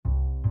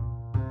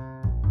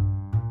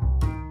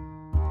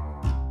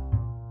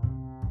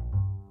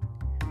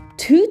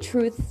Two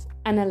Truths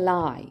and a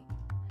Lie,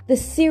 the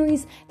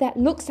series that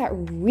looks at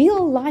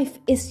real life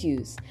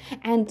issues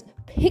and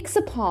picks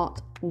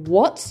apart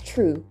what's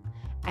true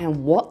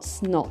and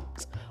what's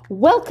not.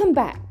 Welcome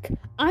back.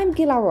 I'm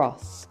Gila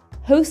Ross,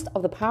 host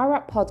of the Power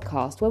Up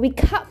podcast, where we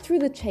cut through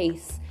the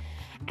chase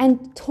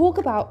and talk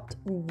about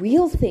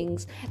real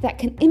things that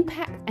can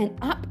impact and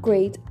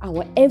upgrade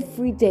our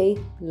everyday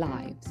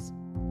lives.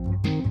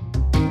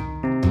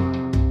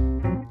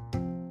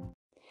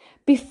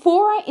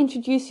 Before I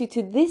introduce you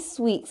to this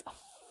week's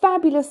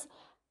fabulous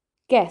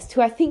guest,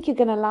 who I think you're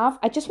going to love,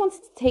 I just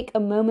wanted to take a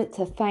moment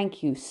to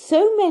thank you.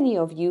 So many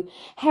of you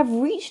have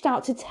reached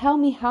out to tell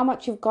me how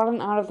much you've gotten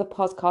out of the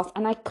podcast,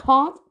 and I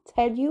can't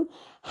tell you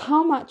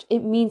how much it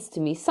means to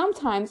me.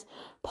 Sometimes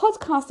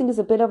podcasting is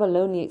a bit of a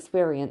lonely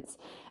experience,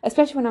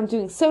 especially when I'm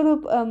doing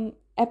solo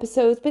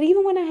episodes, but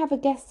even when I have a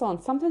guest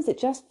on, sometimes it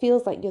just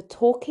feels like you're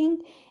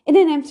talking in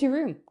an empty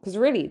room, because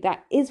really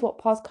that is what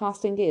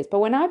podcasting is. But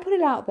when I put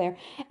it out there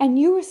and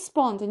you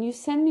respond and you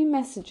send me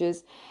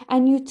messages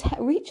and you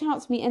reach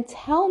out to me and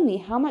tell me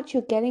how much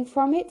you're getting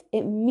from it,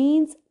 it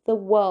means the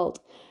world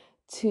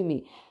to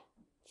me.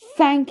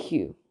 Thank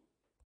you.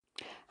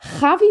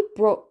 Javi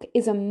Brooke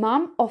is a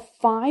mum of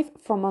 5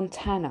 from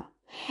Montana,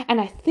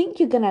 and I think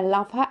you're going to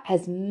love her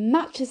as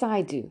much as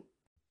I do.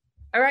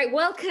 All right,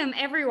 welcome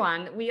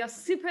everyone. We are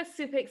super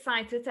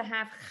excited to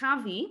have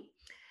Javi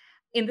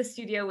in the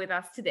studio with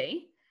us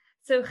today.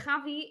 So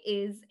Javi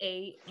is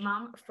a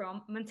mum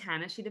from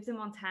Montana. She lives in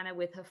Montana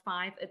with her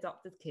 5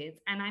 adopted kids,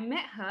 and I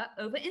met her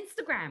over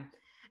Instagram.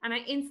 And I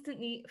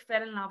instantly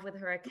fell in love with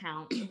her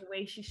account, the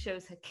way she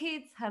shows her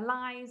kids, her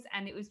lives,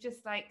 and it was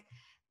just like,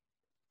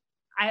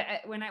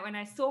 when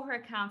I saw her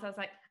account, I was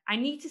like, I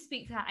need to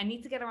speak to her. I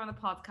need to get her on the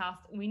podcast.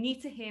 We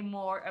need to hear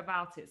more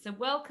about it. So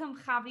welcome,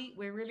 Javi.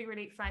 We're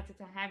really excited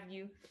to have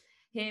you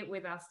here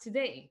with us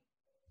today.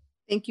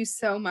 Thank you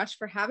so much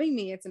for having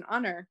me. It's an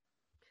honor.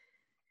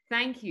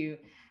 Thank you.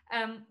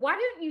 Why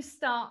don't you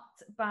start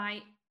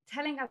by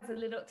telling our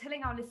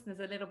listeners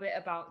a little bit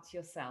about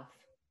yourself?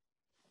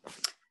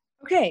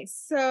 Okay,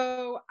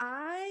 so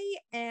I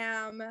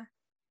am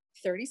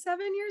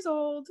 37 years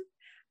old.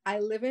 I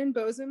live in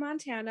Bozeman,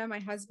 Montana. My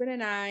husband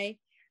and I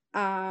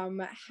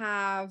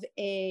have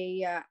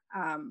a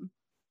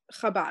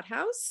Chabad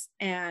house.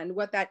 And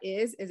what that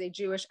is a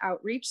Jewish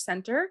outreach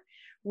center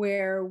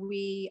where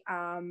we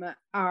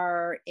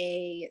are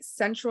a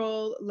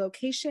central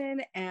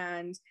location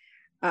and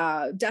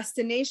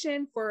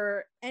destination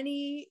for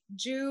any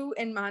Jew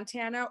in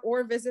Montana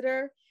or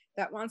visitor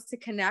that wants to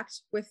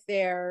connect with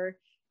their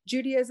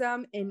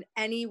Judaism in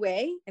any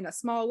way, in a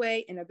small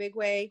way, in a big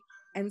way.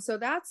 And so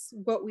that's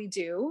what we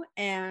do.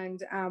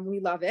 And we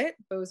love it.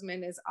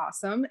 Bozeman is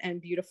awesome and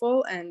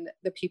beautiful. And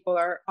the people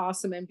are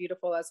awesome and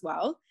beautiful as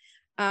well.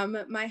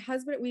 My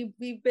husband,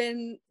 we've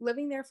been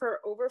living there for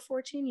over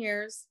 14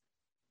 years.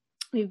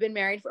 We've been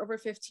married for over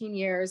 15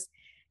 years.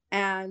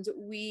 And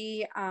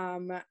we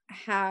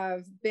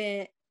have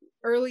been,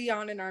 early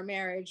on in our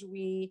marriage,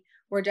 we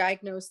were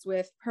diagnosed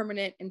with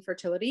permanent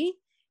infertility.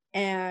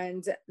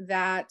 And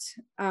that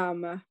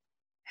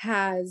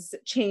has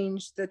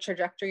changed the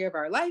trajectory of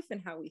our life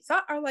and how we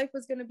thought our life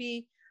was going to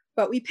be.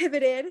 But we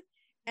pivoted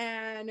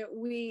and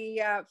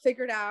we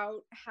figured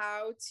out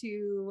how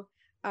to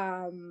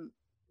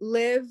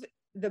live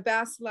the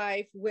best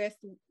life with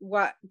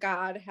what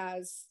God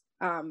has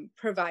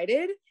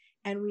provided.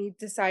 And we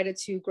decided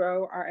to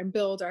grow and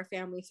build our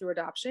family through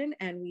adoption.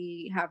 And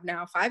we have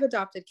now 5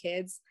 adopted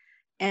kids.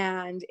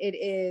 And it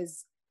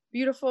is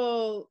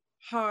beautiful,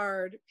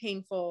 hard,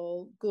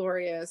 painful,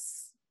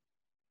 glorious,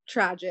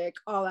 tragic,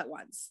 all at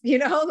once,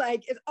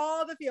 like it's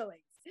all the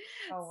feelings.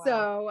 Oh, wow.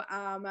 So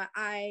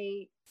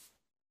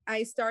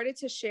I started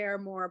to share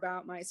more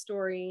about my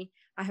story.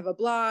 I have a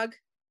blog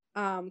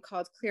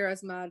called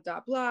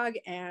clearazma.blog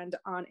and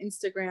on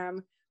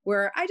Instagram,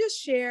 where I just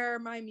share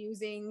my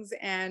musings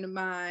and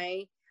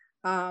my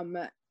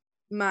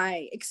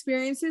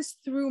experiences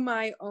through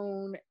my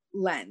own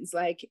lens.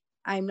 Like,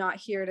 I'm not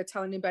here to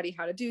tell anybody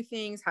how to do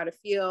things, how to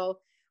feel,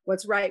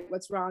 what's right,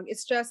 what's wrong.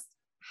 It's just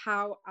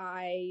how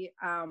I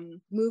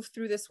move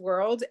through this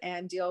world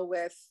and deal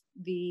with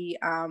the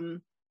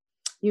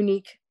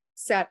unique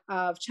set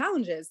of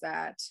challenges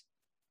that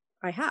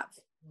I have.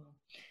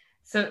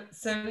 So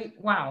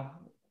wow,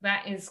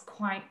 that is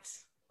quite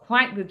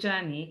the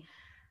journey.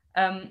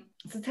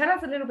 So tell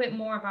us a little bit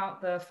more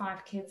about the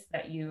 5 kids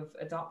that you've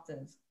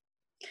adopted.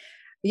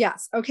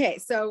 Yes. Okay.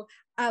 So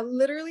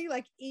literally,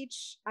 like,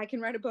 I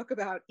can write a book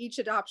about each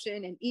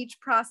adoption and each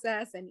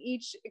process and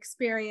each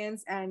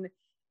experience and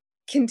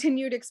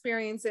continued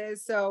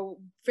experiences. So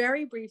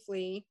very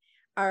briefly,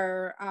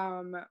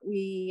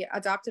 we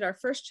adopted our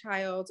first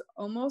child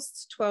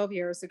almost 12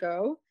 years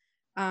ago.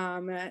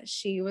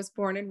 She was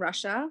born in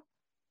Russia,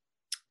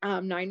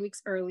 9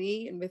 weeks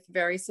early and with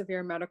very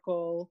severe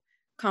medical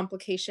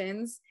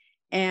complications.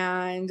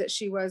 And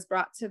she was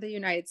brought to the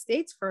United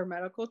States for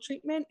medical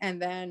treatment.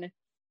 And then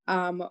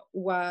her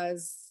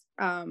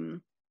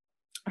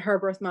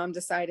birth mom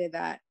decided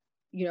that,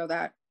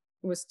 that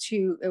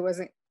it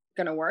wasn't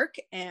going to work,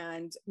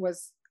 and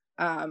was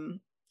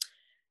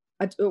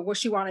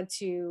she wanted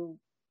to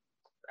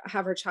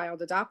have her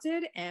child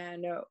adopted,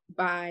 and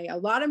by a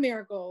lot of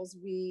miracles,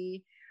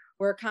 we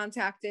were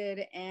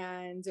contacted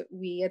and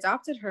we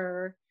adopted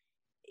her,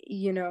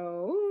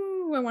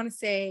 I want to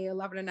say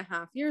 11 and a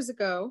half years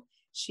ago.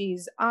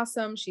 She's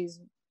awesome. She's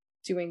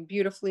doing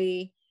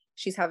beautifully.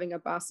 She's having a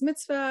bas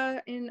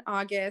mitzvah in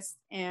August,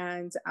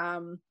 and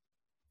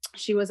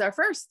she was our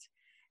first.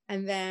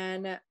 And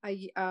then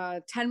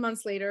 10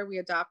 months later, we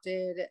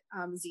adopted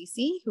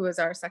ZC, who was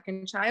our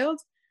second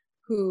child,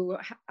 who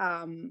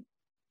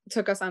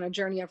took us on a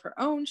journey of her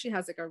own. She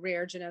has like a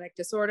rare genetic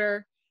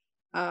disorder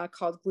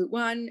called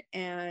GLUT1,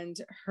 and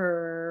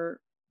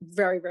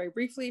very, very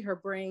briefly, her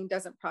brain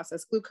doesn't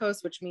process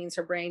glucose, which means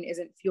her brain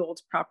isn't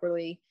fueled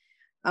properly.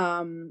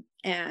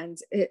 And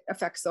it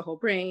affects the whole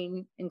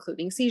brain,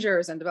 including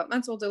seizures and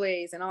developmental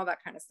delays and all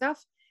that kind of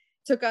stuff.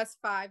 Took us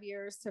 5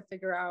 years to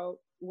figure out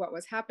what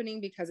was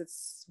happening because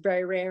it's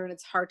very rare and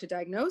it's hard to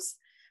diagnose.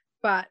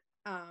 But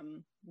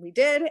we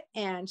did,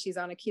 and she's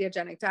on a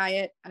ketogenic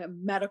diet, a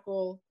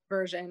medical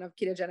version of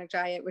ketogenic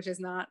diet, which is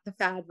not the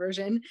fad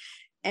version.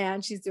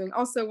 And she's doing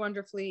also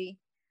wonderfully.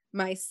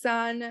 My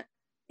son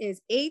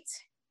is 8.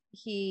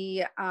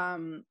 We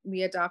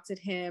adopted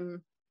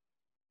him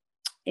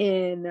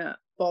in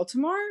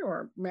Baltimore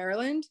or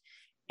Maryland,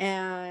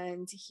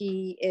 and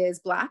he is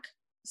Black.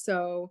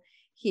 So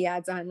he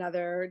adds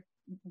another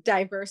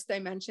diverse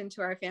dimension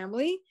to our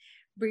family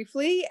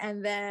briefly.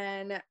 And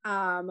then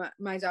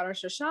my daughter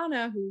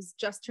Shoshana, who's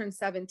just turned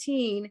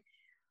 17,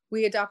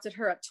 we adopted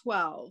her at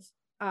 12,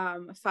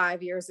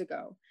 5 years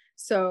ago.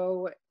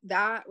 So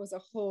that was a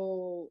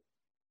whole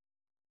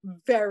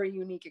very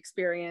unique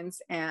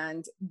experience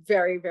and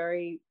very,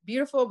 very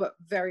beautiful, but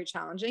very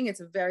challenging. It's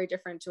very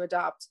different to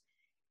adopt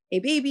a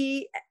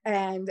baby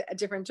and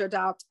different to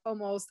adopt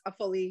almost a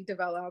fully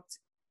developed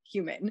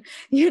human,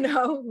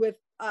 with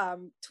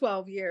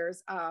 12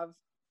 years of,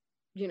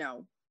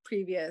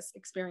 previous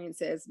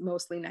experiences,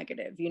 mostly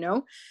negative,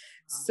 Wow.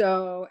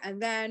 So,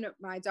 and then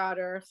my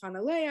daughter,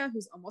 Hanalea,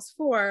 who's almost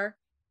 4,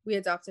 we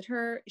adopted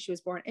her. She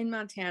was born in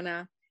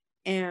Montana,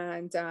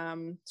 and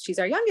she's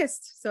our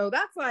youngest. So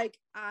that's like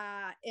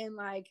in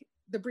like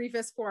the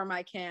briefest form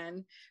I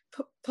can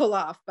pull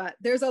off, but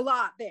there's a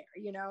lot there,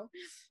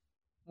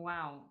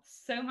 Wow,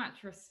 so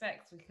much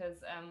respect,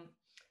 because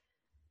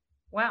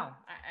wow,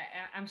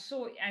 I'm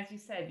sure, as you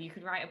said, you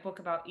could write a book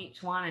about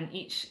each one, and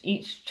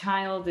each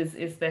child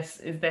is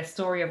their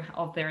story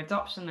of their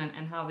adoption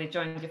and how they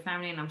joined your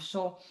family, and I'm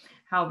sure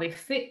how they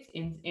fit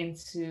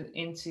into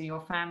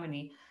your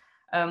family.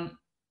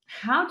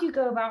 How do you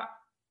go about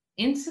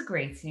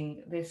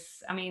integrating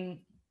this? I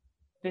mean,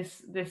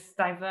 this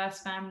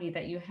diverse family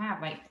that you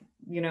have, like,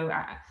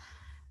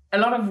 a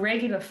lot of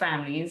regular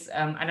families.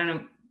 I don't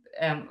know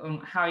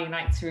how you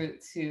like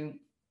to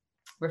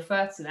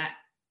refer to that.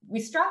 We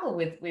struggle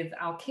with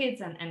our kids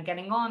and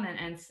getting on,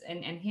 and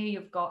here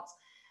you've got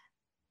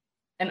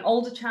an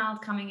older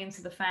child coming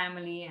into the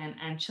family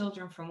and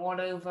children from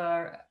all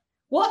over.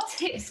 What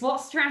tips,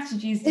 what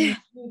strategies do you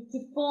use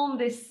to form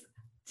this,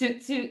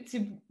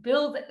 to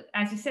build,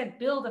 as you said,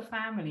 build a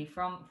family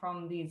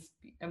from these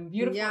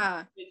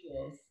beautiful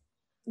individuals?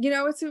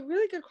 It's a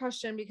really good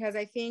question, because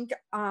I think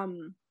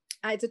to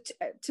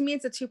me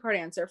it's a two-part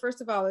answer.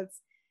 First of all, it's,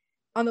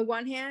 on the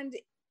one hand,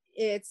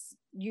 it's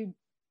you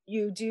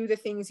do the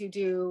things you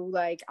do.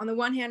 Like, on the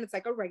one hand, it's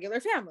like a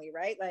regular family,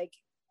 right? Like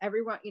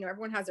everyone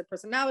has their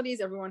personalities,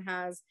 everyone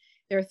has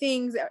their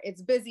things.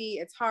 It's busy,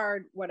 it's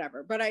hard,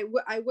 whatever. But I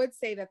would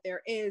say that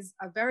there is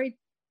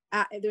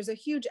there's a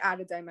huge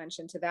added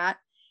dimension to that.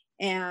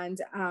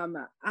 And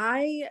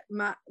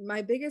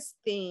my biggest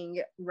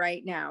thing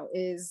right now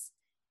is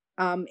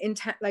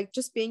like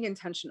just being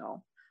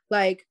intentional.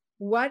 Like,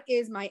 what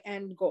is my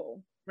end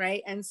goal,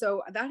 right? And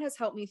so that has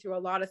helped me through a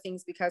lot of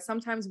things, because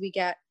sometimes we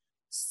get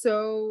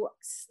so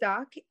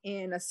stuck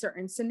in a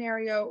certain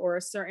scenario or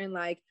a certain,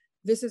 like,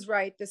 this is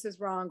right, this is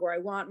wrong, or I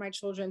want my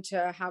children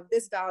to have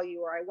this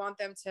value, or I want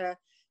them to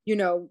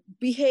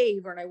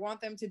behave, and I want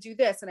them to do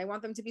this, and I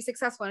want them to be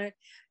successful.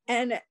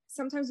 And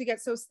sometimes we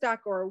get so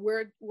stuck, or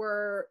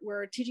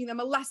we're teaching them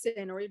a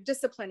lesson, or we're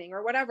disciplining,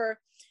 or whatever.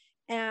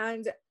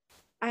 And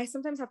I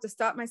sometimes have to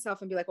stop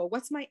myself and be like, well,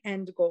 what's my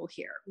end goal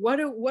here?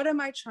 What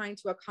am I trying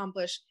to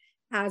accomplish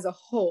as a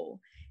whole?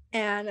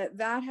 And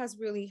that has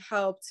really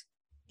helped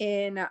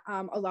in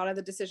a lot of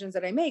the decisions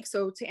that I make.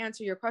 So to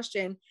answer your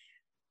question,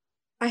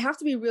 I have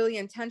to be really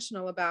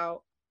intentional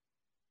about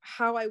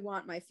how I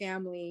want my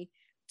family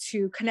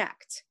to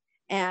connect.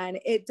 And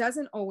it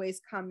doesn't always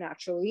come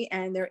naturally.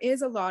 And there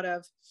is a lot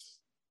of,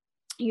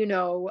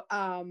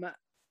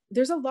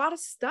 there's a lot of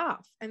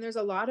stuff, and there's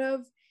a lot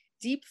of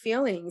deep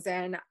feelings.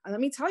 And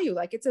let me tell you,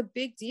 like, it's a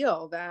big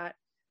deal that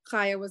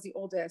Chaya was the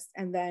oldest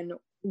and then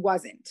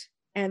wasn't.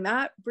 And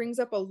that brings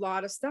up a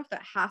lot of stuff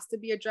that has to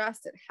be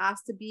addressed. It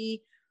has to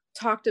be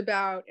talked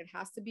about. It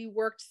has to be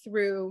worked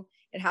through.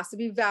 It has to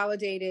be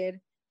validated.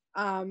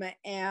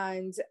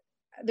 And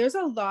there's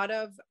a lot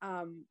of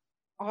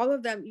all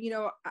of them,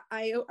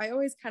 I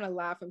always kind of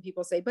laugh when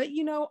people say, but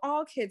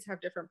all kids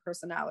have different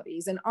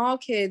personalities and all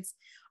kids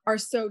are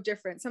so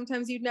different.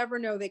 Sometimes you'd never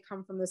know they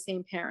come from the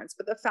same parents.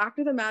 But the fact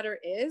of the matter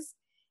is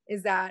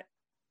that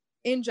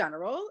in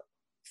general,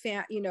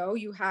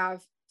 you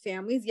have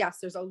families. Yes,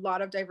 there's a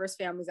lot of diverse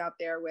families out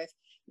there with,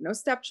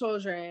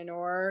 stepchildren,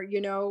 or,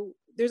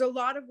 there's a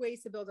lot of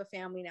ways to build a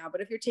family now.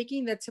 But if you're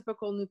taking the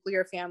typical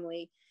nuclear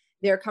family,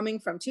 they're coming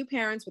from two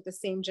parents with the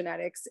same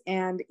genetics.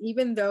 And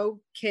even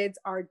though kids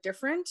are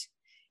different,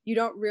 you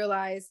don't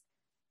realize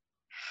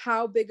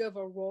how big of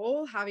a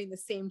role having the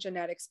same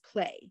genetics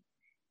play.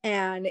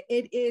 And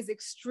it is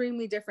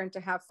extremely different to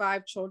have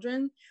 5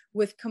 children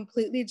with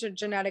completely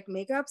genetic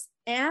makeups.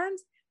 And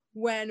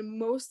when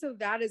most of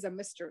that is a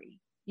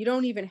mystery, you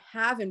don't even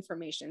have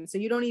information. So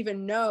you don't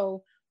even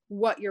know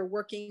what you're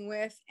working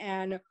with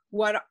and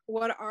what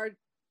are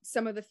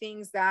some of the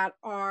things that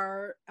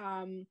are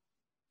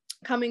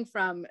coming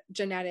from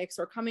genetics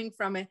or coming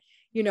from a,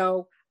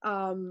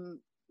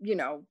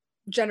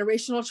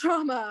 generational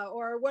trauma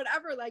or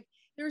whatever. Like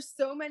there's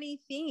so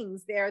many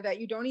things there that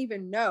you don't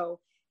even know.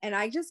 And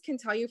I just can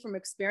tell you from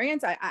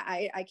experience,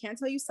 I can't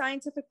tell you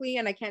scientifically,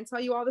 and I can't tell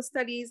you all the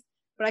studies,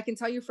 but I can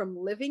tell you from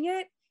living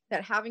it,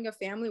 that having a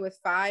family with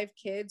 5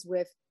 kids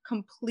with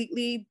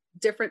completely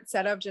different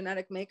set of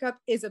genetic makeup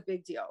is a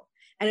big deal.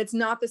 And it's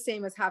not the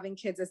same as having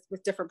kids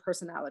with different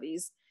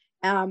personalities.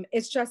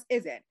 It just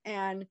isn't.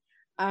 And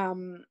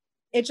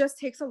it just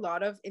takes a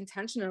lot of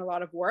intention and a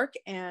lot of work.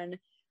 And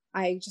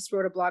I just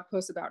wrote a blog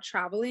post about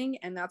traveling.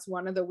 And that's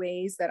one of the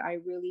ways that I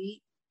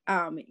really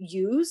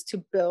use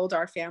to build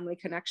our family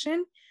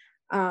connection,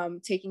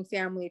 taking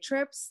family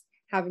trips,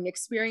 having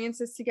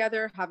experiences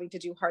together, having to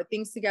do hard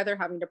things together,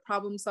 having to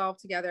problem solve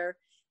together.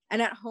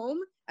 And at home,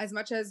 as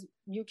much as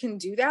you can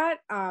do that,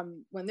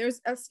 when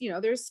there's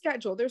there's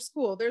schedule, there's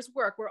school, there's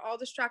work, we're all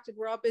distracted,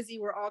 we're all busy,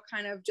 we're all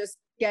kind of just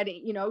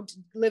getting,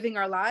 living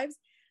our lives.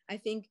 I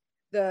think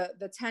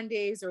the 10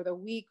 days or the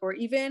week, or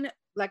even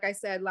like I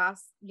said,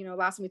 last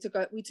we took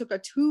a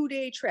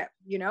 2-day trip,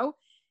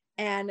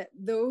 and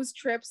those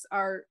trips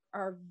are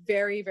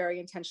very,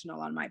 very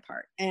intentional on my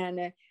part.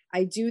 And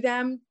I do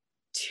them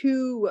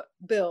to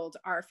build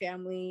our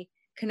family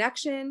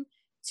connection,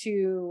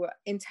 to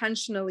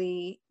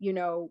intentionally,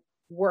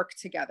 work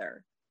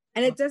together.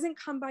 And it doesn't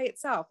come by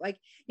itself. Like,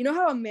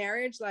 how a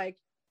marriage like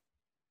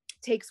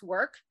takes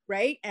work,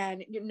 right?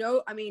 And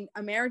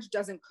a marriage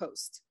doesn't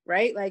coast,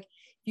 right? Like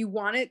if you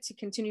want it to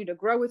continue to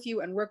grow with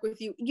you and work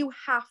with you, you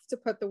have to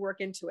put the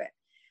work into it.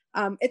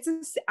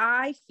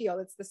 I feel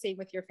it's the same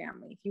with your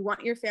family. If you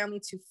want your family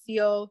to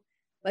feel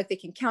like they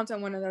can count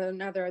on one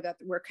another, that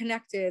we're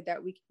connected,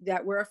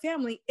 that we're a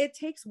family, it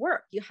takes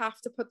work. You have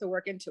to put the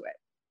work into it.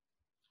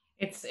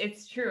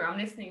 It's true. I'm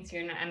listening to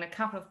you, and a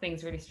couple of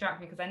things really struck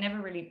me, because I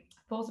never really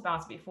thought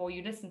about it before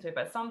you listened to it.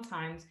 But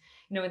sometimes,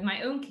 with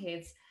my own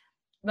kids,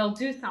 they'll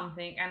do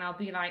something and I'll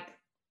be like,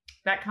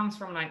 that comes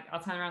from, like,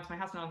 I'll turn around to my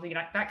husband, I'll be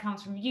like, that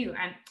comes from you.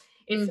 And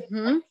it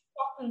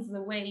softens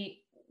the way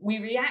we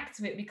react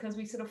to it, because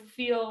we sort of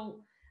feel,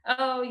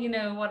 oh,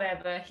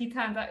 whatever, he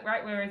turned out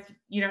right, whereas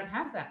you don't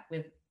have that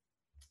with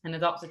an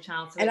adopted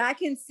child. So and I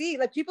can see,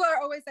 like, people are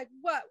always like,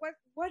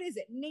 what is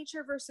it,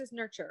 nature versus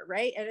nurture,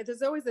 right? And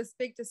there's always this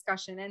big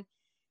discussion, and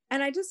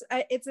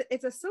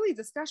it's a silly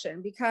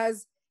discussion,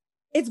 because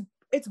it's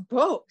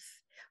both.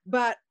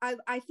 But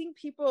I think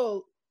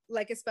people,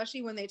 like,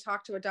 especially when they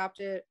talk to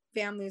adopted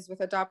families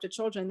with adopted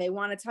children, they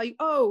want to tell you,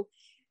 oh,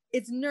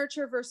 it's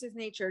nurture versus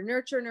nature,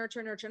 nurture.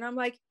 And I'm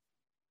like,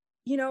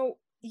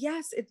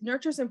 yes, it's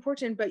nurture's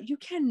important, but you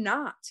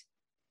cannot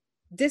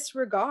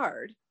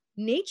disregard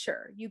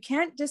nature. You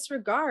can't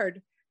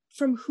disregard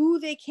from who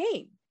they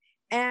came.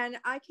 And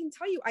I can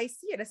tell you, I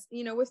see it,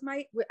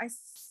 I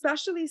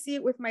especially see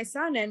it with my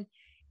son. And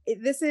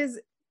this is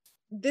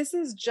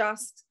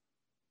just,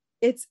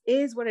 it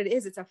is what it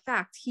is. It's a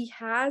fact. He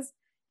has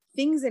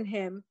things in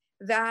him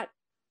that,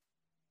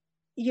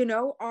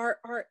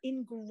 are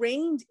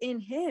ingrained in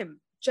him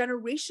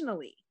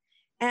generationally.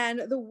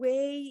 And the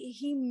way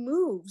he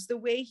moves, the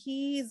way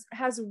he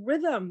has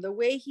rhythm, the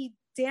way he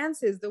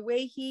dances, the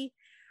way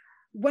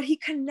what he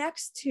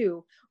connects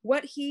to,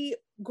 what he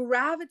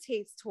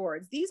gravitates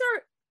towards. These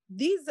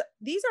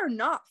are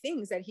not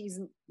things that he's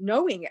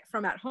knowing it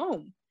from at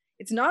home.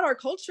 It's not our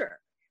culture,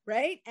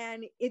 right?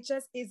 And it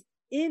just is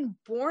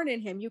inborn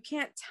in him. You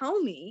can't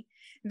tell me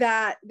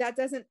that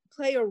doesn't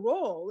play a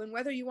role. And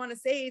whether you want to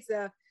say it's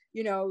a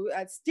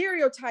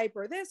stereotype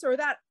or this or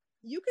that,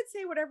 you could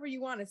say whatever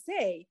you want to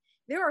say.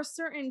 There are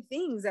certain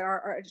things that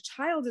a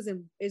child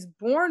is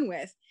born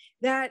with,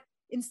 that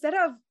instead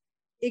of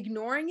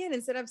ignoring it,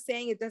 instead of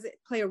saying it doesn't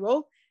play a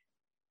role,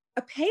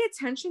 pay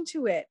attention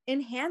to it,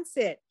 enhance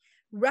it,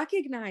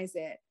 recognize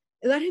it,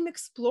 let him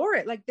explore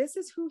it. Like, this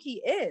is who he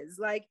is,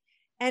 like,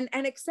 and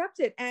accept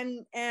it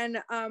and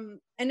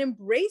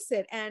embrace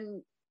it.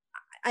 And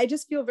I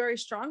just feel very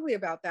strongly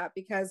about that,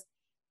 because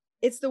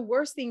it's the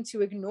worst thing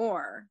to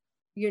ignore,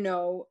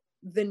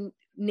 the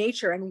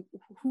nature and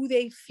who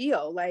they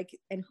feel like,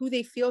 and who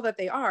they feel that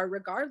they are,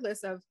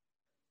 regardless of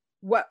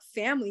what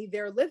family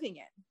they're living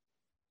in.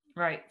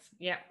 Right.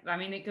 Yeah. I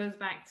mean, it goes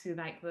back to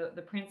like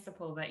the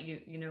principle that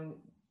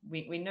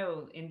we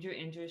know in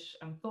Jewish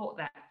thought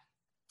that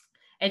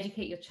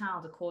educate your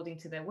child according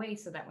to their way,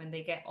 so that when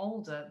they get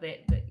older,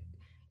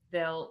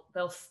 they'll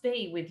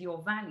stay with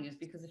your values.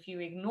 Because if you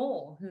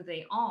ignore who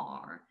they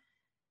are,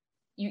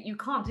 you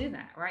can't do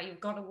that, right? You've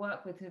got to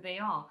work with who they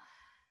are.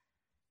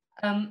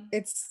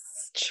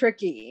 It's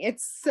tricky.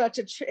 It's such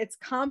a it's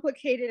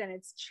complicated, and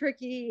it's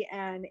tricky,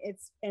 and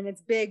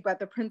it's big, but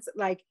the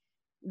like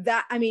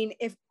that, I mean,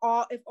 if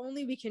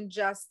only we can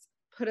just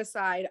put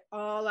aside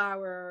all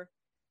our,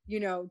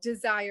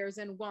 desires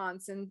and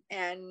wants and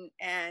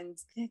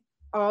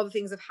all the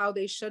things of how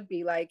they should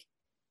be, like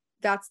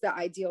that's the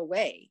ideal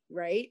way,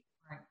 right?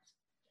 Right.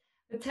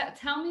 But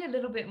tell me a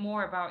little bit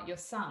more about your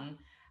son,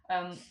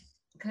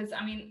 because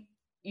I mean,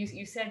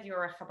 you said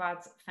you're a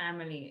Chabad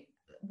family.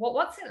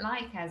 What's it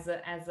like as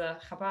a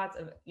Chabad,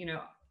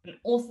 an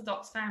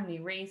Orthodox family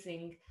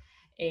raising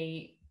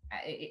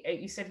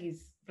you said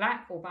he's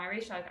black or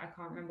biracial? I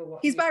can't remember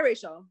what. He's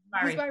biracial.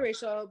 He's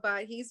biracial,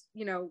 but he's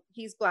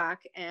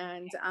black,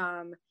 and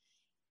him,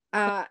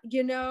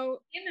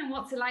 and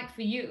what's it like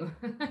for you?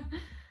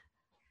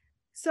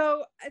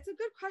 So it's a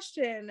good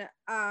question.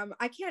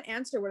 I can't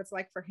answer what it's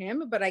like for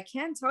him, but I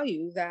can tell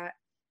you that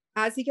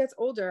as he gets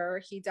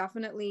older, he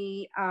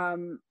definitely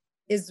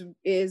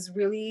is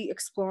really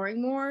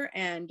exploring more,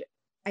 and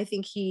I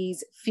think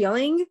he's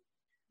feeling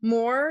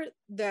more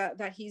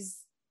that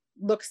he's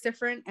looks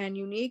different and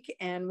unique.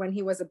 And when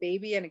he was a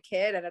baby and a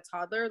kid and a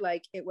toddler,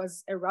 like it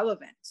was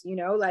irrelevant,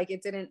 like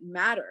it didn't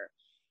matter.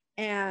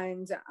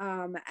 And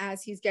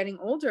as he's getting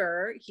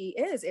older,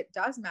 it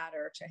does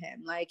matter to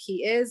him. Like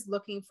he is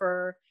looking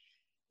for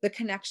the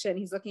connection.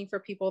 He's looking for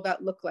people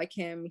that look like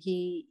him.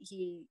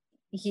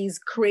 He's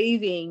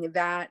craving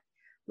that,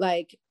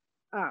 like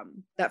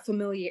that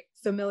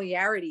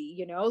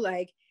familiarity,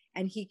 like,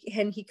 and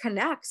he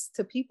connects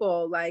to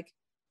people like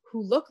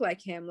who look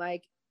like him,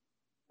 like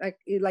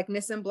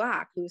Nissim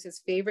Black, who's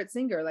his favorite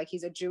singer. Like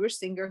he's a Jewish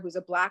singer who's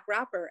a black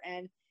rapper,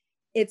 and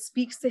it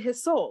speaks to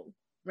his soul,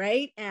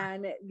 right?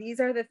 And these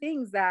are the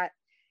things that,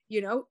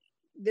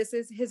 this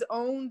is his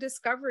own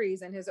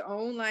discoveries and his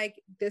own, like,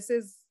 this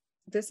is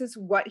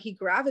what he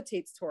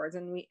gravitates towards,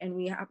 and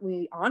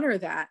we honor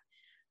that.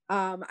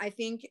 I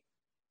think,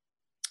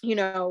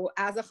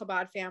 as a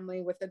Chabad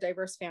family with a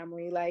diverse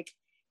family, like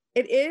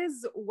it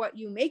is what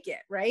you make it,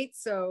 right?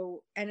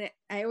 So, and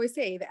I always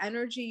say the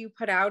energy you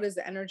put out is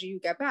the energy you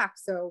get back.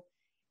 So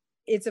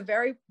it's a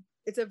very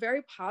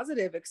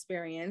positive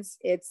experience.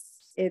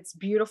 It's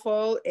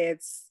beautiful.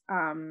 It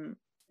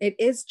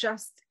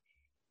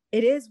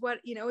is what,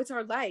 it's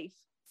our life.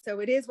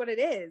 So it is what it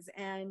is.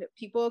 And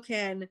people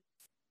can,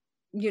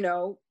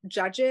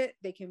 judge it.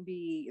 They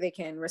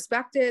can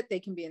respect it. They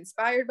can be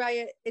inspired by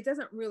it. It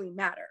doesn't really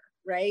matter,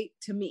 right?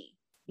 To me,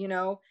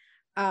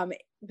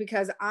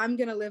 because I'm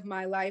going to live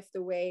my life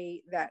the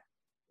way that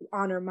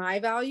honor my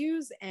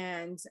values,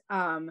 and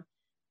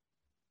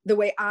the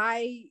way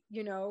I,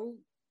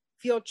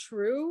 feel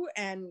true,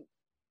 and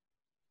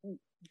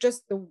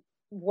just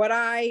what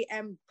I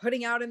am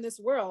putting out in this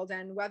world.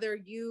 And whether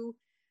you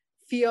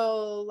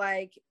feel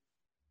like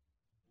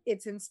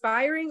it's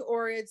inspiring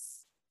or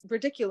it's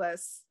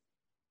ridiculous,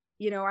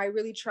 I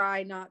really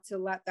try not to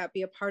let that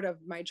be a part of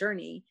my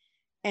journey.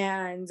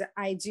 And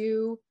I'm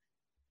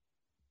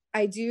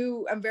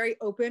very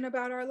open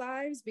about our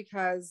lives,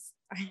 because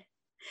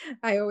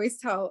I always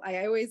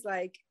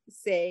like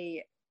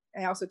say,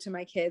 and also to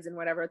my kids and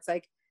whatever, it's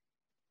like,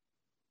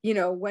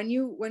 when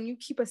you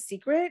keep a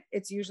secret,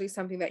 it's usually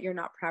something that you're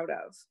not proud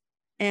of.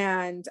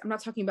 And I'm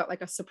not talking about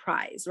like a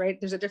surprise, right?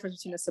 There's a difference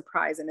between a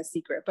surprise and a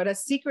secret, but a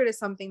secret is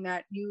something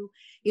that you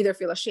either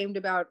feel ashamed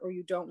about or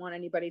you don't want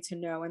anybody to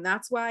know. And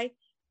that's why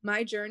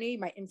my journey,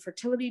 my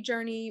infertility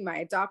journey, my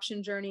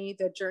adoption journey,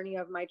 the journey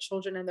of my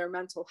children and their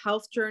mental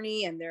health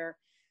journey and their,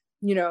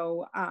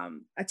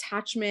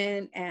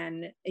 attachment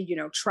and,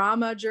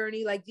 trauma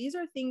journey, like these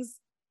are things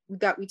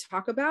that we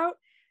talk about,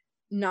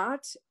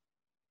 not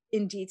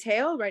in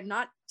detail, right?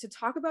 Not to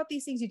talk about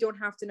these things. You don't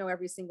have to know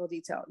every single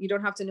detail. You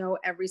don't have to know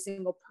every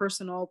single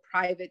personal,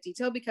 private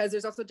detail, because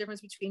there's also a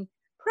difference between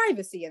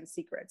privacy and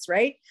secrets,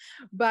 right?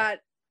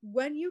 But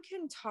when you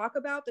can talk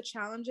about the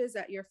challenges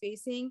that you're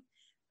facing,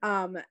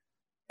 and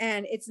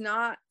it's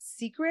not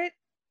secret,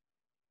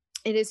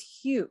 it is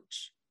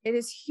huge. It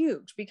is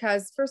huge,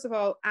 because first of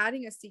all,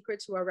 adding a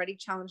secret to a already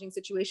challenging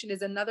situation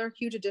is another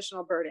huge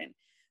additional burden,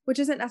 which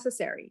isn't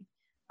necessary.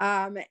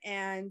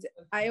 And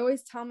I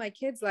always tell my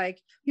kids,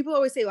 like, people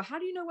always say, well, how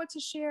do you know what to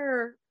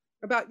share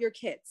about your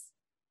kids?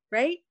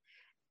 Right?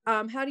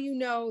 How do you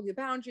know the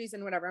boundaries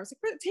and whatever? I was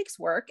like, well, it takes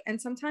work.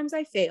 And sometimes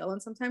I fail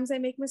and sometimes I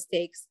make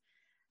mistakes.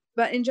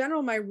 But in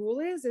general, my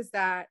rule is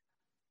that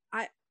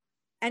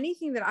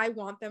anything that I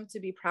want them to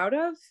be proud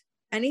of,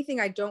 anything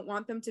I don't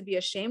want them to be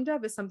ashamed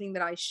of, is something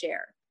that I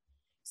share.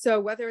 So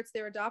whether it's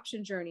their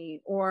adoption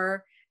journey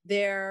or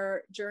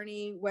their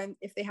journey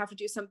if they have to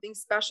do something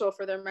special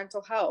for their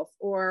mental health,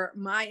 or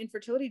my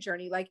infertility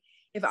journey, like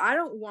if I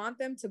don't want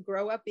them to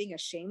grow up being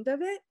ashamed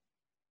of it,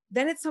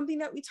 then it's something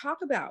that we talk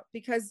about,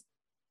 because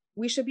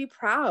should be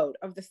proud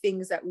of the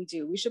things that we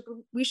do.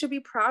 We should be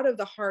proud of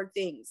the hard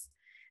things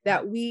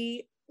that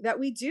we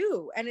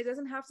do. And it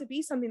doesn't have to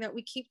be something that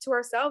we keep to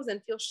ourselves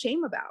and feel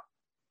shame about.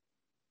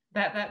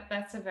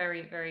 That's a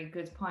very, very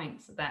good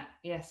point. That,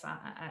 yes,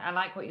 I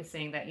like what you're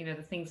saying, that, you know,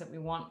 the things that we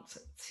don't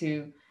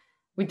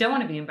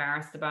want to be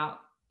embarrassed about,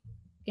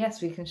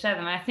 yes, we can share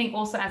them. And I think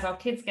also as our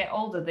kids get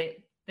older, they're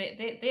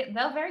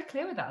very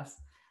clear with us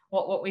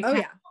what we can,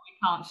 what we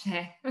can't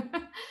share.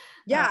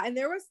 Yeah. And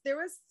there was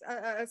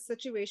a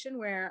situation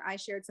where I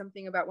shared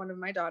something about one of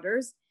my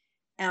daughters,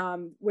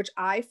 which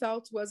I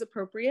felt was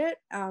appropriate,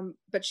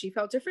 but she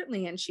felt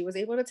differently. And she was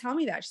able to tell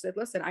me that. She said,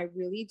 listen, I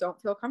really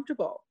don't feel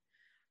comfortable.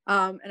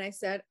 And I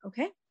said,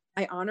 okay,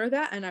 I honor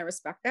that and I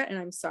respect that. And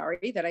I'm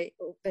sorry that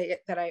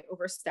I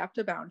overstepped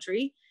a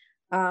boundary.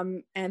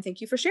 And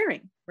thank you for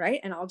sharing.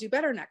 Right. And I'll do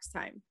better next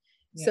time.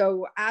 Yeah.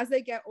 So as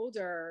they get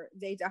older,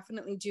 they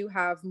definitely do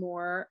have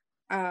more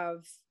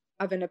of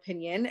an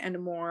opinion and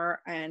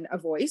a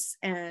voice,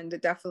 and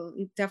it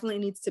definitely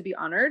needs to be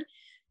honored.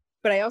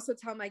 But I also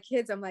tell my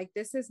kids, I'm like,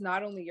 this is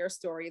not only your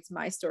story, it's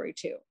my story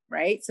too.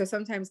 Right. So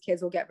sometimes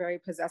kids will get very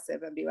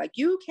possessive and be like,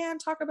 you can't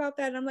talk about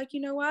that. And I'm like,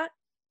 you know what?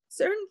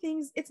 Certain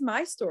things, it's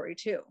my story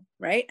too.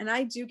 Right. And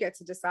I do get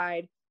to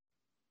decide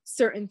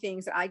certain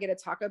things that I get to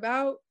talk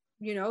about,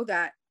 you know,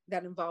 that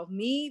involve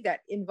me,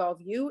 that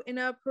involve you in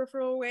a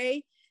peripheral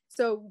way.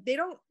 So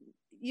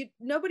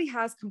nobody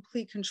has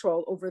complete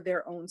control over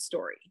their own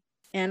story.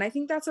 And I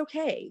think that's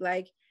okay.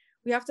 Like,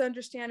 we have to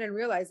understand and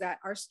realize that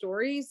our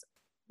stories,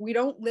 we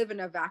don't live in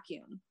a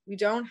vacuum. We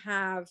don't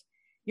have,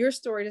 your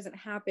story doesn't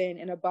happen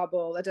in a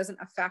bubble that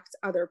doesn't affect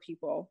other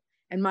people.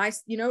 And do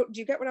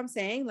you get what I'm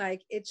saying?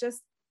 Like, it's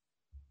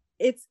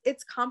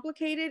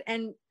complicated.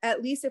 And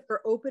at least if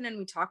we're open and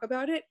we talk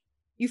about it,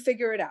 you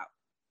figure it out.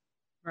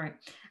 Right.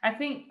 I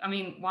think, I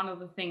mean, one of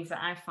the things that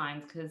I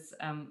find, because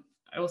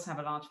I also have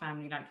a large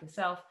family like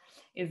yourself,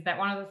 is that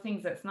one of the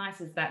things that's nice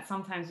is that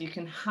sometimes you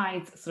can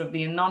hide sort of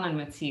the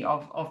anonymity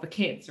of the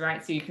kids,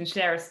 right? So you can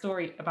share a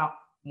story about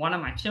one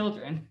of my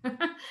children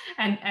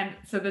and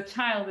so the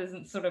child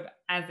isn't sort of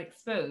as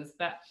exposed.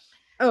 But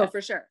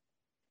for sure.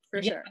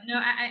 Sure. No,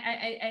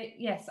 I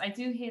yes, I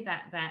do hear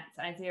that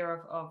idea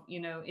of,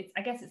 you know,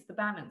 I guess it's the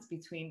balance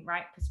between,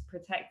 right,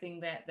 protecting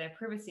their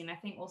privacy. And I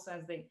think also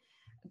as they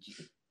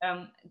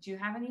do you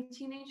have any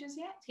teenagers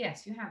yet?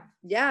 Yes, you have.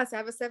 Yes, I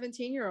have a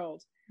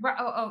 17-year-old. Right.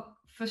 Oh,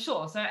 for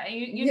sure. So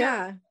you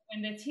know,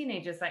 when they're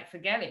teenagers, like,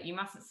 forget it. You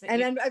mustn't sit.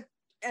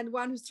 And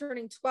one who's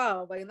turning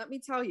 12. Like, let me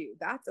tell you,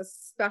 that's a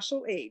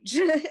special age.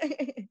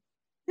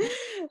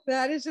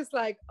 That is just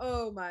like,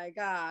 oh my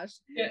gosh.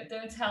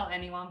 Don't tell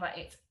anyone, but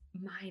it's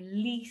my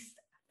least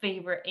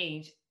favorite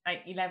age.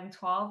 Like 11,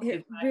 12.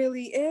 It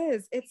really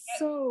is. It's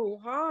so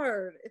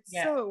hard. It's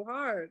so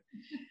hard.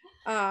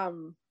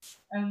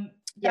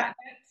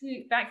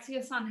 Back to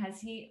your son.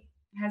 Has he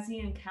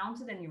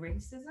encountered any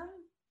racism?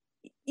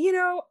 You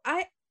know,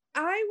 I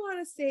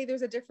want to say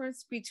there's a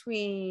difference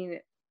between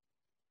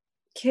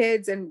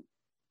kids and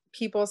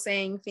people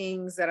saying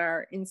things that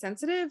are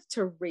insensitive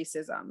to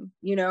racism.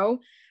 You know,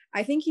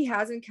 I think he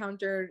has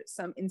encountered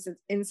some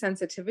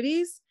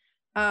insensitivities,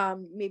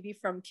 maybe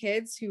from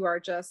kids who are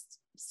just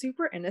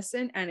super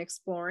innocent and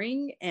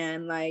exploring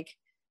and, like,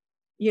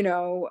 you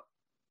know,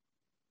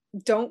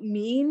 don't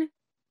mean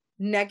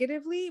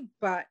negatively,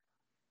 but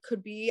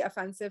could be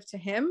offensive to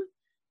him.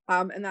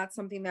 And that's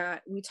something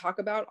that we talk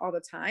about all the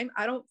time.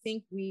 I don't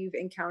think we've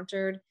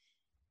encountered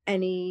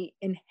any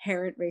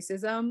inherent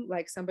racism,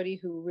 like somebody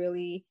who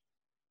really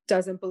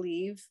doesn't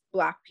believe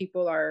Black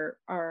people are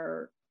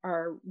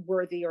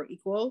worthy or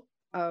equal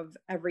of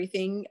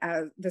everything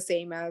as the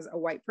same as a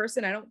white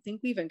person. I don't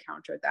think we've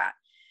encountered that.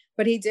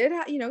 But he did,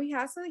 he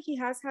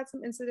has had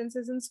some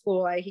incidences in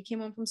school. He came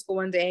home from school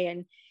one day,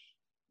 and,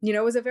 you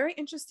know, it was a very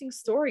interesting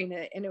story,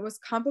 and it was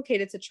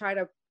complicated to try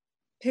to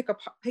pick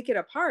it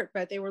apart.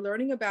 But they were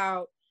learning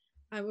about,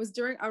 it was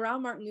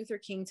around Martin Luther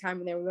King time,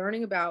 and they were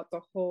learning about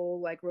the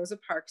whole, like, Rosa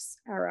Parks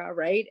era,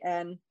 right?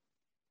 And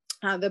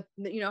how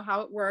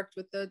it worked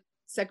with the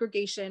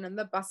segregation and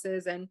the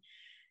buses, and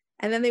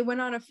then they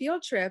went on a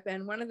field trip,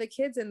 and one of the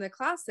kids in the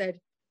class said,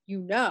 you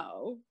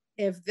know,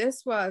 if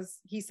this was,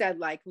 he said,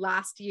 like,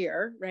 last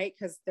year, right?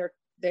 Because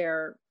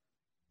their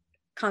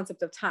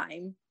concept of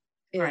time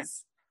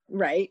is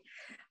right.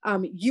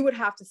 You would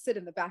have to sit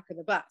in the back of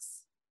the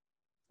bus,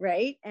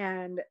 right?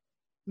 And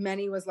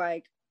Manny was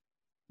like,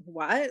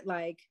 what?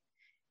 Like,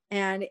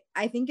 and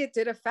I think it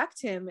did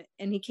affect him,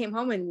 and he came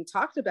home and we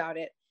talked about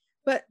it.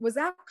 But was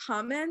that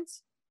comment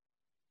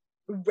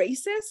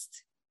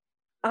racist?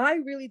 I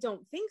really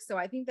don't think so.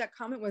 I think that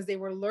comment was, they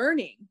were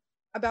learning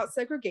about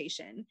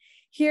segregation.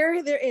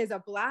 Here there is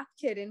a Black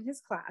kid in his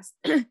class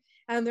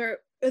and they're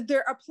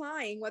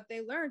applying what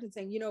they learned and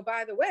saying, you know,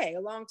 by the way,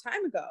 a long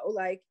time ago,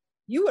 like,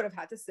 you would have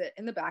had to sit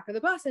in the back of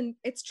the bus. And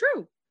it's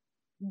true.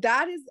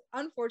 That is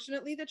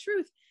unfortunately the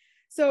truth.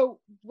 So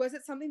was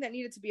it something that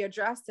needed to be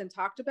addressed and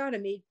talked about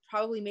and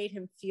probably made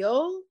him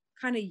feel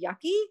kind of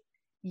yucky?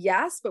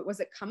 Yes. But was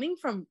it coming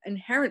from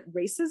inherent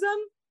racism?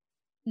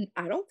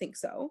 I don't think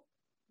so.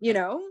 You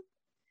know,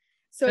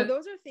 So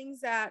those are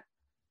things that,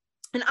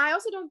 and I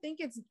also don't think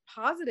it's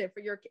positive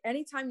for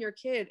anytime your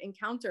kid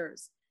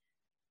encounters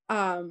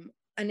an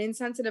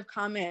insensitive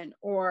comment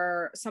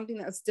or something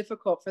that's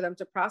difficult for them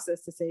to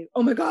process, to say,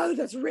 oh my God,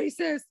 that's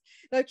racist.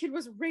 That kid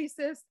was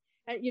racist.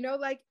 And, you know,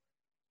 like,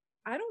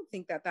 I don't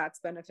think that that's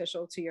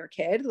beneficial to your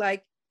kid.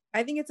 Like,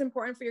 I think it's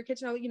important for your kid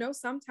to know, you know,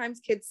 sometimes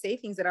kids say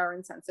things that are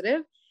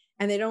insensitive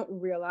and they don't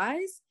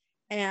realize.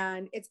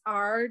 And it's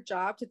our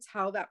job to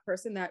tell that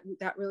person that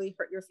really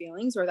hurt your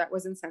feelings or that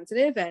was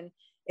insensitive and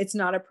it's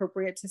not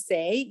appropriate to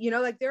say. You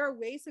know, like, there are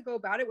ways to go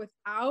about it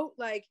without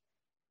like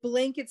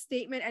blanket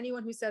statement.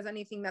 Anyone who says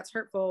anything that's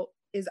hurtful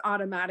is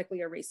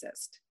automatically a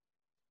racist.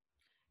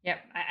 Yep,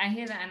 I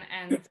hear that.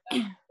 And I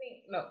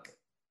think, look,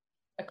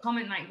 a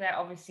comment like that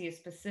obviously is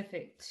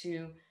specific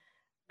to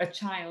a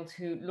child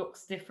who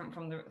looks different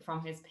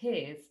from his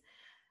peers.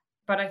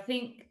 But I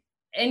think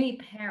any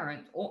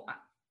parent, or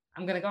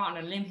I'm going to go out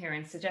on a limb here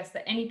and suggest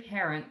that any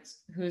parent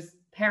who's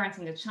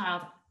parenting a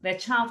child, their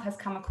child has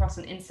come across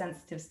an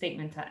insensitive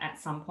statement at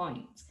some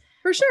point.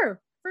 For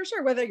sure.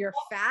 Whether you're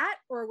fat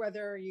or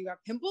whether you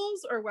got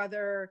pimples or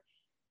whether,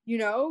 you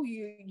know,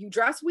 you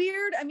dress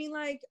weird. I mean,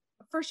 like,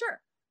 for sure.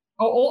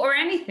 Or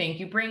anything.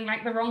 You bring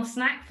like the wrong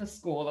snack for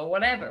school or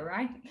whatever,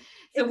 right?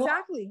 So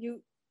exactly.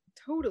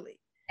 Totally.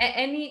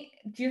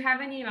 Do you have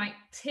any like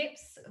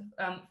tips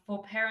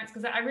for parents?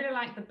 Because I really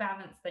like the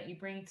balance that you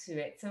bring to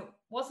it. So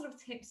what sort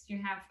of tips do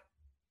you have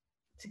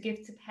to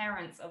give to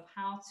parents of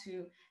how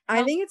to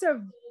I think it's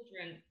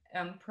children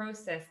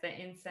process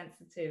the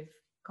insensitive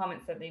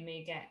comments that they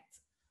may get?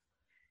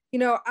 You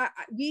know,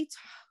 we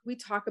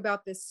talk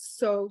about this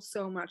so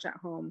much at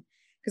home,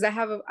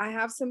 because I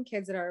have some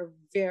kids that are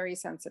very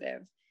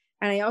sensitive,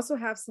 and I also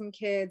have some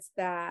kids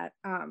that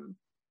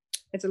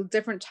it's a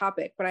different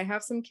topic, but I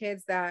have some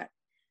kids that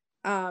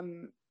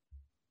don't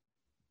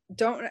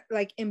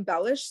like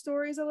embellish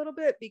stories a little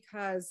bit,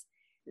 because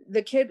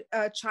the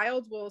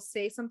child will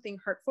say something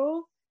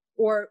hurtful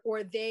or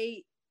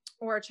a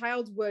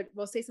child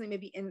will say something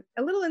maybe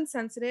a little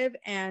insensitive,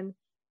 and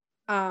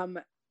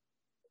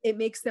it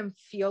makes them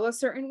feel a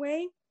certain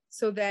way.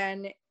 So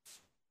then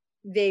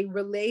they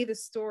relay the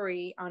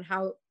story on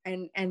how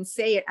and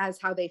say it as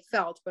how they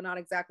felt, but not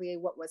exactly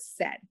what was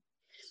said.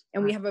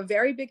 And we have a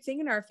very big thing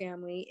in our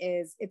family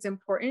is it's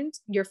important.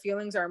 Your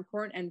feelings are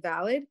important and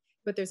valid,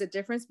 but there's a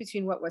difference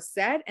between what was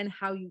said and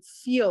how you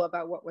feel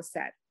about what was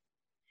said.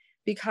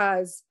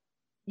 Because,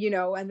 you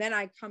know, and then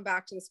I come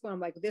back to the school,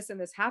 I'm like, this and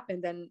this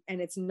happened, and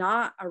it's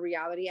not a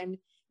reality. And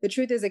the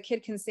truth is, a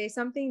kid can say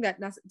something that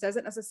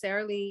isn't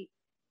necessarily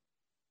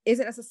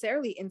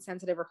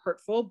insensitive or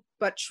hurtful,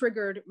 but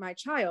triggered my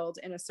child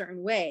in a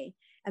certain way.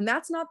 And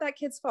that's not that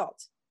kid's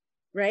fault,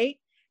 right?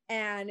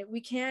 And we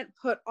can't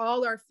put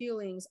all our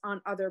feelings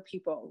on other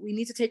people. We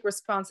need to take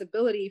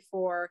responsibility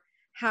for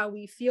how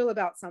we feel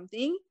about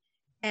something,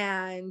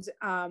 and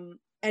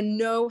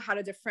know how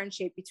to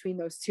differentiate between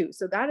those two.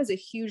 So that is a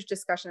huge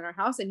discussion in our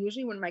house. And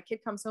usually when my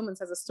kid comes home and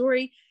says a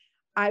story,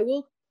 I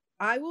will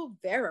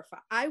verify.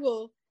 I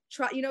will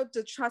try, you know,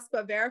 to trust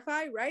but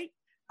verify, right?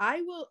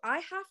 I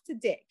have to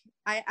dig.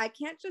 I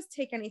can't just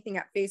take anything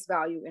at face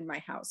value in my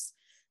house.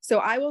 So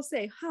I will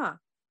say,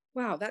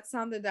 wow, that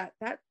sounded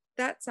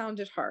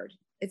hard.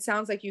 It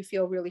sounds like you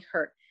feel really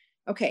hurt.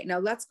 Okay, now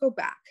let's go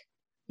back.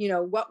 You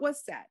know, what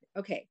was said?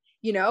 Okay,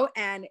 you know,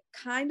 and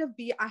kind of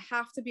I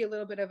have to be a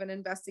little bit of an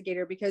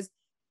investigator, because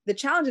the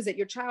challenge is that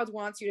your child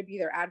wants you to be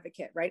their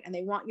advocate, right? And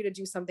they want you to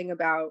do something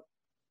about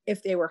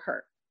if they were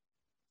hurt.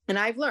 And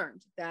I've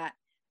learned that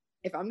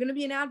if I'm going to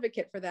be an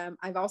advocate for them,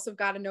 I've also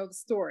got to know the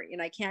story. And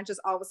I can't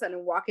just all of a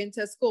sudden walk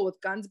into school with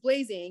guns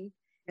blazing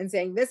and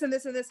saying this and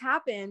this and this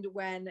happened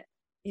when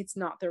it's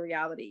not the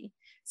reality.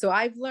 So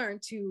I've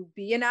learned to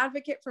be an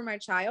advocate for my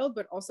child,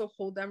 but also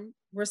hold them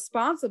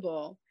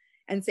responsible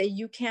and say,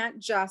 you can't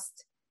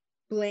just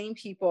blame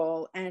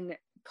people and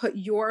put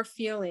your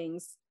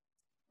feelings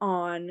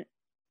on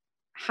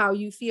how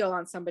you feel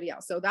on somebody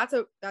else. So that's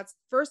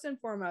first and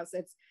foremost,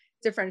 it's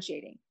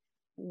differentiating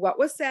what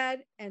was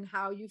said and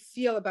how you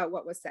feel about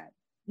what was said.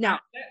 Now,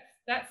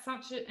 that's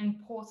such an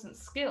important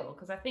skill,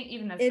 because I think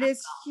even as it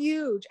is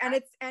huge, and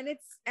it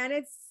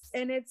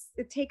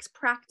takes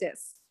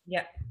practice.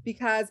 Yeah,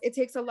 because it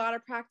takes a lot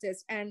of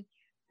practice, and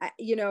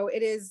you know,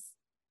 it is,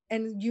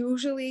 and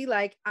usually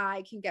like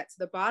I can get to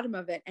the bottom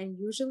of it, and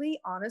usually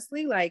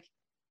honestly, like,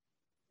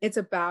 it's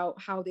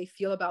about how they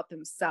feel about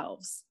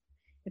themselves.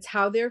 It's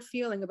how they're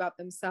feeling about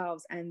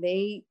themselves, and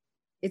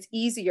it's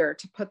easier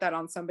to put that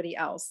on somebody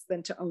else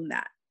than to own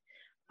that.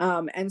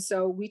 And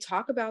so we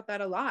talk about that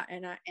a lot.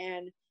 And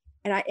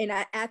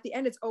at the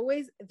end, it's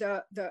always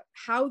the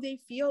how they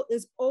feel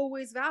is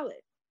always valid.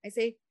 I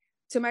say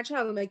to my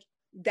child, I'm like,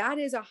 that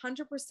is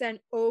 100%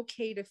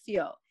 okay to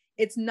feel.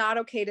 It's not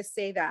okay to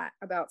say that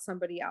about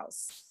somebody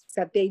else,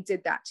 that they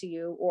did that to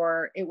you,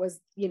 or it was,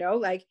 you know,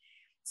 like,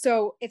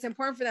 so it's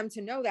important for them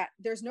to know that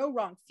there's no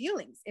wrong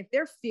feelings. If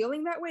they're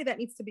feeling that way, that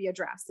needs to be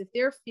addressed. If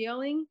they're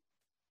feeling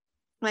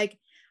like,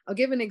 I'll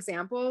give an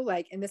example,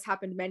 like, and this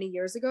happened many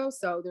years ago,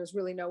 so there's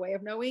really no way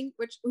of knowing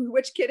which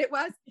kid it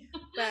was,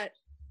 but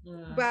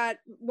But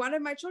one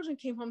of my children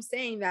came home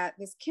saying that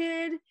this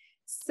kid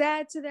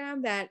said to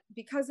them that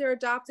because they're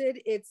adopted,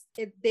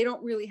 they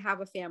don't really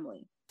have a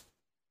family.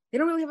 They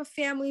don't really have a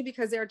family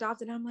because they're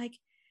adopted. I'm like,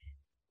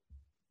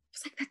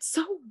 it's like, that's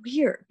so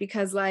weird,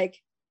 because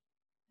like,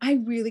 I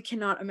really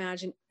cannot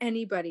imagine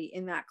anybody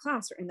in that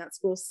class or in that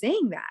school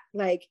saying that.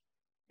 Like,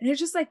 and it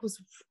just like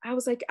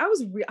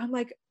I'm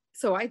like,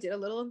 so I did a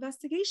little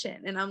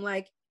investigation, and I'm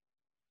like,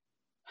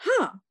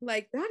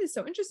 like that is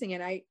so interesting.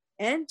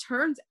 And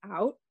turns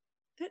out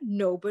that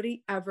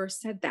nobody ever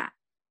said that.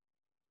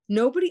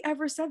 Nobody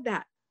ever said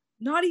that.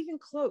 Not even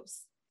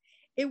close.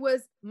 It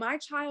was my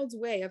child's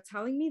way of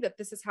telling me that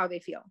this is how they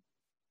feel.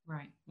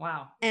 Right.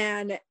 Wow.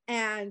 And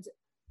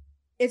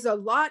it's a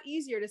lot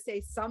easier to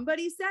say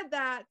somebody said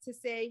that, to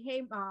say,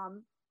 hey,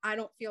 mom, I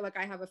don't feel like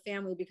I have a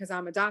family because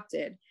I'm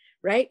adopted,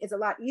 right? It's a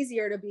lot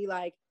easier to be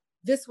like,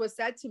 this was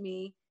said to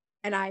me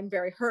and I'm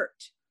very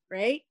hurt,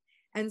 right?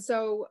 And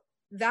so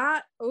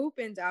that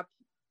opened up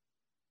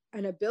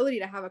an ability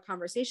to have a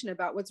conversation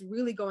about what's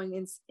really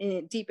going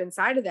in deep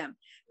inside of them.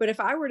 But if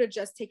I were to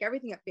just take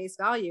everything at face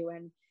value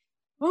and,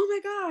 oh my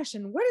gosh,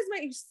 and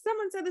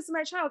someone said this to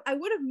my child, I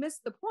would have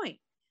missed the point.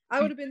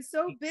 I would have been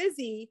so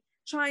busy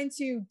trying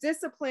to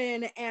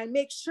discipline and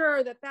make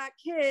sure that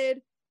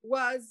kid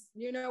was,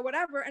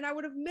 whatever. And I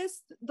would have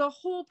missed the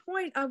whole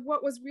point of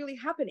what was really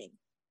happening.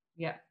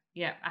 Yeah.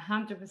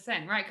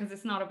 100%. Right. Because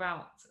it's not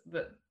about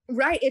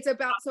right. It's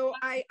about, so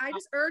I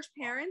just urge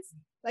parents,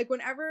 like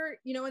whenever,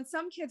 and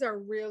some kids are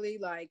really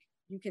like,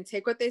 you can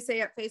take what they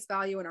say at face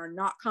value and are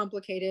not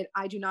complicated.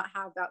 I do not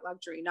have that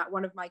luxury. Not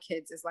one of my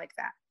kids is like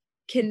that.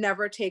 Can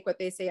never take what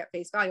they say at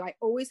face value. I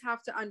always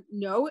have to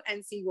know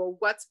and see, well,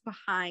 what's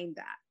behind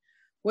that?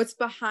 What's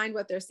behind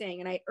what they're saying?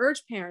 And I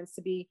urge parents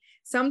to be,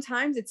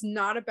 sometimes it's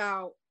not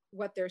about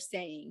what they're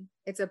saying.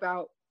 It's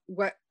about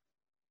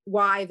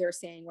why they're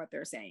saying what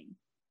they're saying.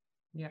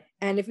 Yeah.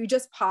 And if you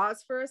just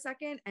pause for a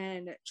second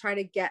and try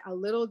to get a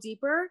little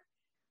deeper,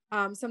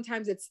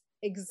 sometimes it's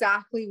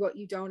exactly what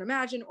you don't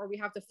imagine, or we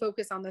have to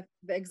focus on the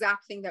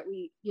exact thing that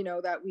we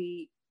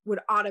would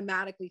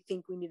automatically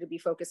think we need to be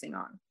focusing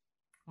on.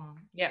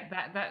 Yeah,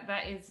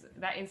 that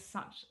is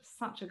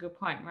such a good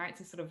point, right?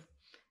 To sort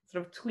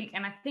of tweak.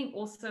 And I think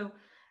also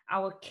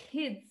our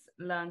kids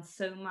learn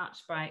so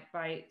much by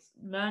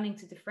learning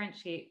to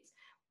differentiate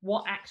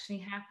what actually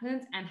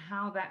happened and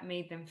how that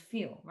made them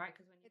feel, right?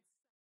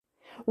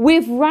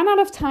 We've run out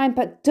of time,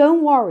 but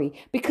don't worry,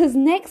 because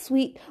next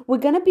week we're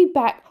going to be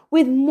back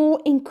with more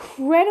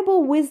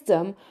incredible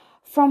wisdom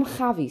from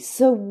Javi.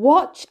 So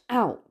watch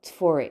out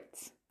for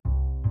it.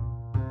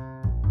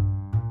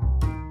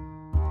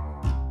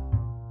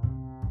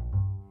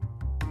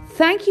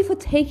 Thank you for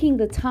taking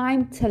the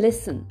time to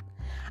listen.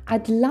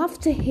 I'd love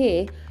to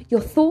hear your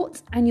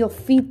thoughts and your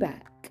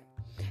feedback.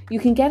 You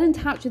can get in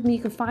touch with me.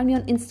 You can find me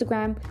on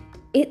Instagram.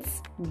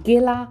 It's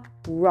Gila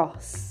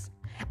Ross.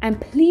 And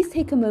please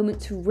take a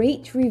moment to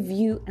rate,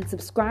 review, and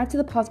subscribe to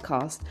the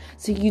podcast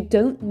so you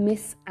don't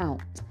miss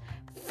out.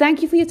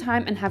 Thank you for your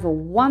time and have a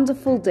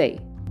wonderful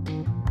day.